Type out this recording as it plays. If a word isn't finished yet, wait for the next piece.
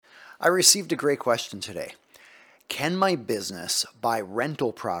I received a great question today. Can my business buy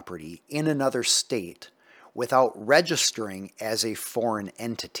rental property in another state without registering as a foreign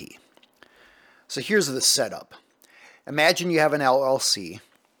entity? So here's the setup. Imagine you have an LLC.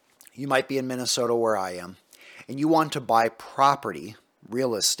 You might be in Minnesota where I am, and you want to buy property,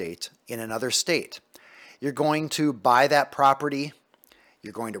 real estate, in another state. You're going to buy that property.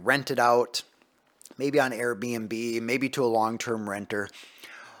 You're going to rent it out, maybe on Airbnb, maybe to a long-term renter.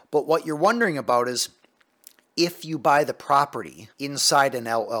 But what you're wondering about is if you buy the property inside an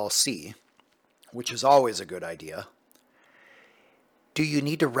LLC, which is always a good idea, do you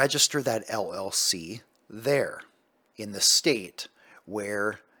need to register that LLC there in the state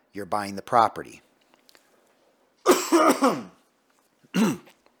where you're buying the property?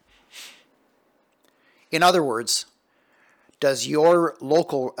 In other words, does your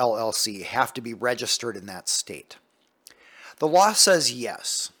local LLC have to be registered in that state? The law says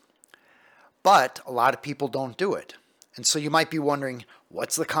yes, but a lot of people don't do it. And so you might be wondering,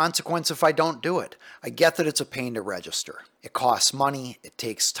 what's the consequence if I don't do it? I get that it's a pain to register. It costs money, it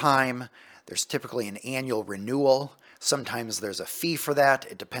takes time, there's typically an annual renewal. Sometimes there's a fee for that,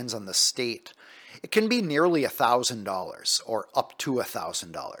 it depends on the state. It can be nearly $1,000 or up to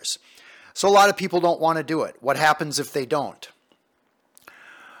 $1,000. So a lot of people don't want to do it. What happens if they don't?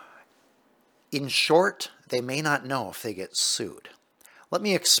 In short, they may not know if they get sued. Let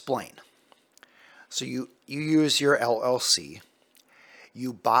me explain. So you use your LLC.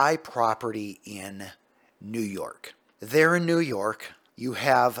 You buy property in New York. There in New York, you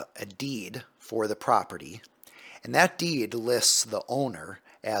have a deed for the property, and that deed lists the owner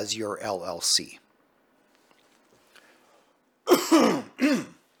as your LLC.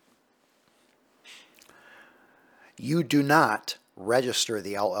 You do not register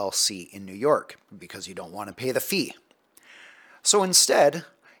the LLC in New York because you don't want to pay the fee. So instead,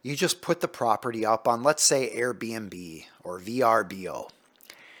 you just put the property up on, let's say, Airbnb or VRBO.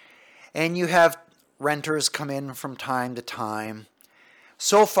 And you have renters come in from time to time.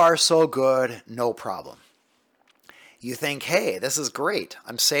 So far, so good, no problem. You think, hey, this is great.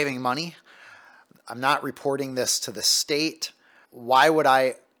 I'm saving money. I'm not reporting this to the state. Why would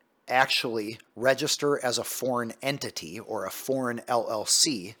I actually register as a foreign entity or a foreign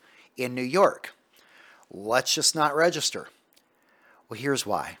LLC in New York? Let's just not register. Well, here's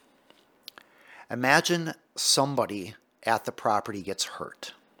why. Imagine somebody at the property gets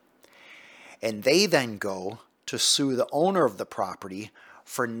hurt, and they then go to sue the owner of the property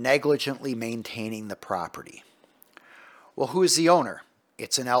for negligently maintaining the property. Well, who is the owner?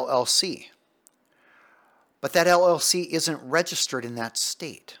 It's an LLC. But that LLC isn't registered in that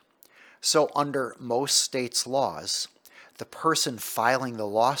state. So under most states' laws, the person filing the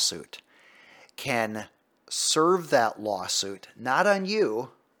lawsuit can serve that lawsuit not on you,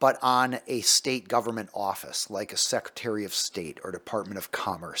 but on a state government office like a Secretary of State or Department of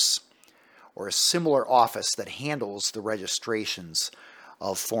Commerce or a similar office that handles the registrations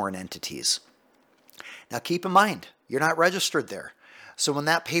of foreign entities. Now keep in mind, you're not registered there. So when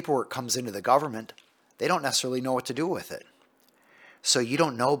that paperwork comes into the government, they don't necessarily know what to do with it. So you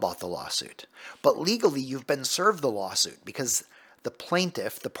don't know about the lawsuit. But legally, you've been served the lawsuit because the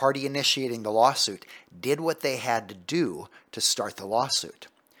plaintiff, the party initiating the lawsuit, did what they had to do to start the lawsuit.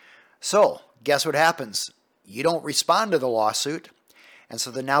 So guess what happens? You don't respond to the lawsuit, and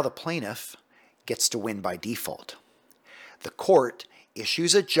so now the plaintiff gets to win by default. The court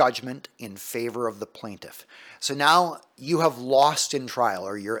issues a judgment in favor of the plaintiff. So now you have lost in trial,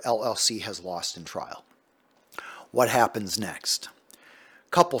 or your LLC has lost in trial. What happens next?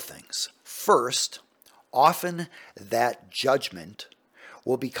 Couple things. First, often that judgment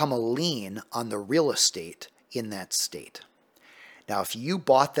will become a lien on the real estate in that state. Now, if you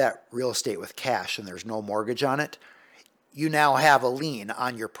bought that real estate with cash and there's no mortgage on it, you now have a lien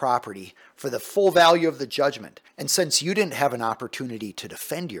on your property for the full value of the judgment. And since you didn't have an opportunity to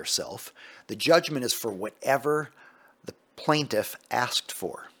defend yourself, the judgment is for whatever the plaintiff asked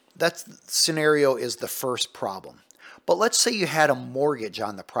for. That scenario is the first problem. But let's say you had a mortgage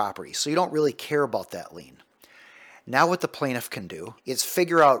on the property, so you don't really care about that lien. Now what the plaintiff can do is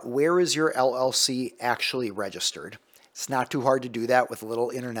figure out where is your LLC actually registered. It's not too hard to do that with a little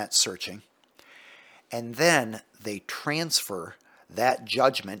internet searching. And then they transfer that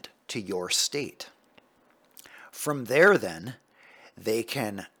judgment to your state. From there then, they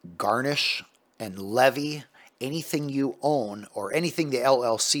can garnish and levy anything you own or anything the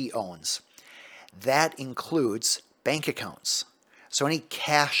LLC owns. That includes bank accounts. So any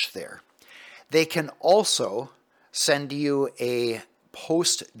cash there. They can also send you a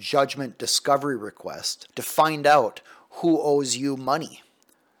post-judgment discovery request to find out who owes you money.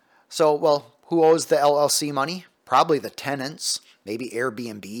 So, well, who owes the LLC money? Probably the tenants, maybe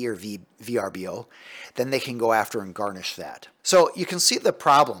Airbnb or VRBO. Then they can go after and garnish that. So you can see the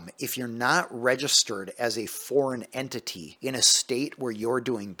problem. If you're not registered as a foreign entity in a state where you're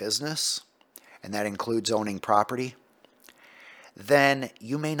doing business, and that includes owning property, then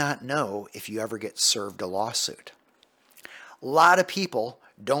you may not know if you ever get served a lawsuit. A lot of people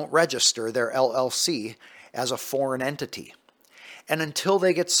don't register their LLC as a foreign entity. And until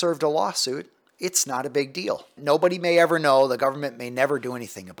they get served a lawsuit, it's not a big deal. Nobody may ever know. The government may never do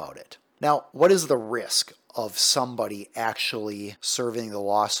anything about it. Now, what is the risk of somebody actually serving the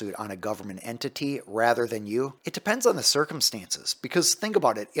lawsuit on a government entity rather than you? It depends on the circumstances. Because think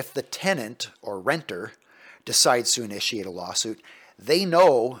about it. If the tenant or renter decides to initiate a lawsuit, they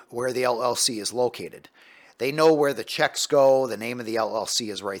know where the LLC is located. They know where the checks go. The name of the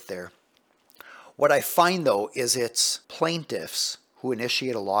LLC is right there. What I find, though, is it's plaintiffs who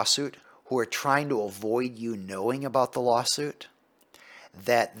initiate a lawsuit who are trying to avoid you knowing about the lawsuit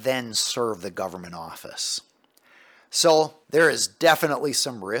that then serve the government office. So there is definitely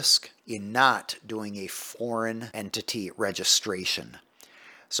some risk in not doing a foreign entity registration.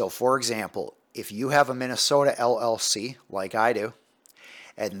 So for example, if you have a Minnesota LLC, like I do,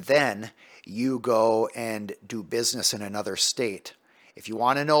 and then you go and do business in another state, if you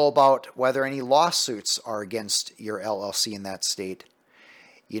want to know about whether any lawsuits are against your LLC in that state,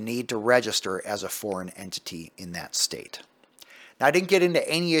 you need to register as a foreign entity in that state. Now, I didn't get into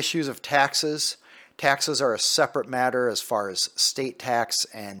any issues of taxes. Taxes are a separate matter as far as state tax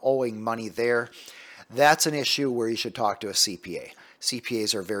and owing money there. That's an issue where you should talk to a CPA.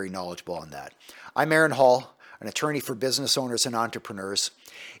 CPAs are very knowledgeable on that. I'm Aaron Hall, an attorney for business owners and entrepreneurs.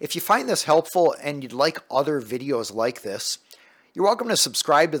 If you find this helpful and you'd like other videos like this, you're welcome to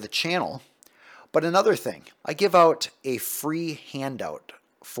subscribe to the channel. But another thing, I give out a free handout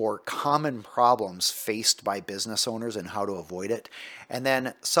for common problems faced by business owners and how to avoid it, and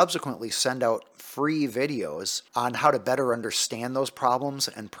then subsequently send out free videos on how to better understand those problems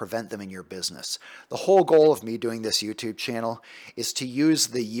and prevent them in your business. The whole goal of me doing this YouTube channel is to use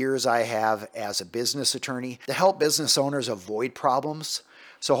the years I have as a business attorney to help business owners avoid problems,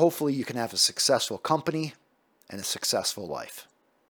 so hopefully you can have a successful company and a successful life.